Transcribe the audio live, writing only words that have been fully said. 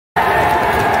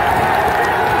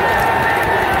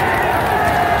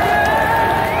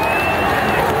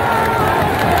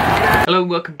Hello and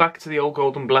welcome back to the Old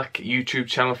Gold and Black YouTube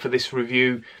channel for this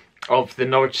review of the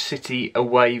Norwich City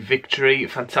away victory.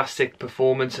 Fantastic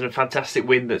performance and a fantastic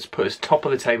win that's put us top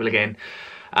of the table again.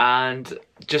 And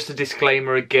just a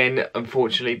disclaimer again,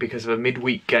 unfortunately, because of a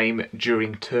midweek game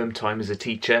during term time as a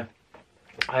teacher,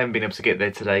 I haven't been able to get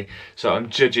there today, so I'm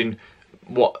judging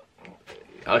what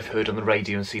I've heard on the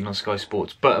radio and seen on Sky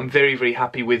Sports. But I'm very, very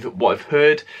happy with what I've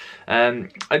heard.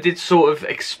 I did sort of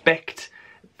expect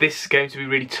this game to be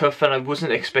really tough, and I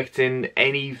wasn't expecting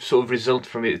any sort of result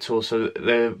from it at all. So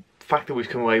the fact that we've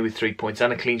come away with 3 points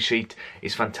and a clean sheet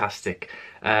is fantastic.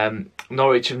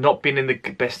 Norwich have not been in the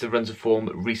best of runs of form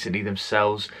recently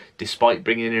themselves, despite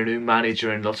bringing in a new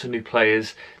manager and lots of new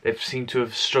players. They've seemed to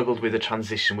have struggled with a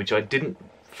transition, which I didn't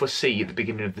foresee at the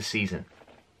beginning of the season.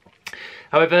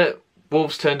 However,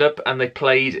 Wolves turned up and they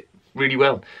played really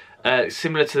well.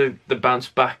 Similar to the bounce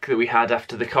back that we had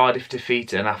after the Cardiff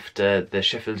defeat and after the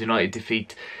Sheffield United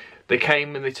defeat, they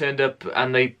came and they turned up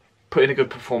and they put in a good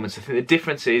performance. I think the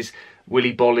difference is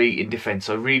Willy Bolly in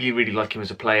defence. I really, really like him as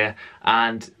a player,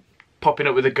 and popping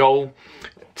up with a goal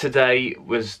today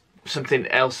was something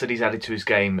else that he's added to his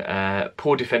game.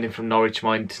 Poor defending from Norwich,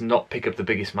 mind to not pick up the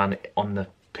biggest man on the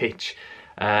pitch,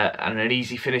 and an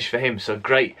easy finish for him, so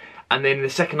great. And then in the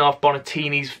second half,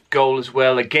 Bonatini's goal as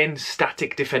well. Again,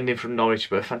 static defending from Norwich,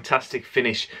 but a fantastic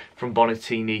finish from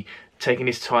Bonatini, taking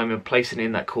his time and placing it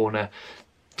in that corner.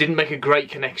 Didn't make a great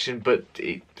connection, but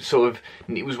it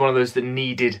was one of those that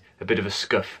needed a bit of a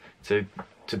scuff to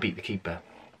beat the keeper.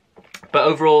 But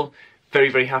overall, very,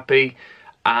 very happy.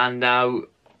 And now,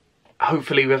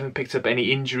 hopefully we haven't picked up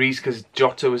any injuries, because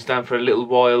Jota was down for a little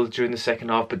while during the second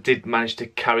half, but did manage to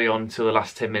carry on until the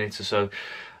last 10 minutes or so.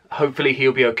 Hopefully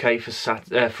he'll be okay for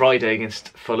Friday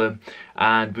against Fulham,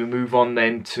 and we move on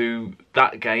then to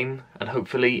that game and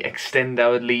hopefully extend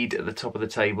our lead at the top of the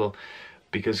table,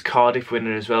 because Cardiff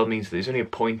winning as well means that there's only a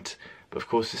point. But of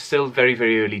course it's still very,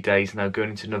 very early days now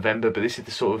going into November, but this is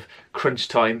the sort of crunch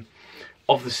time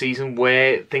of the season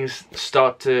where things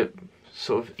start to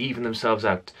sort of even themselves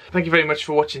out. Thank you very much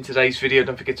for watching today's video.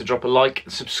 Don't forget to drop a like,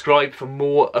 subscribe for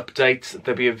more updates.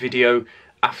 There'll be a video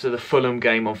after the Fulham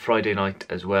game on Friday night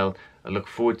as well. I look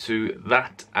forward to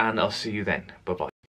that, and I'll see you then. Bye bye.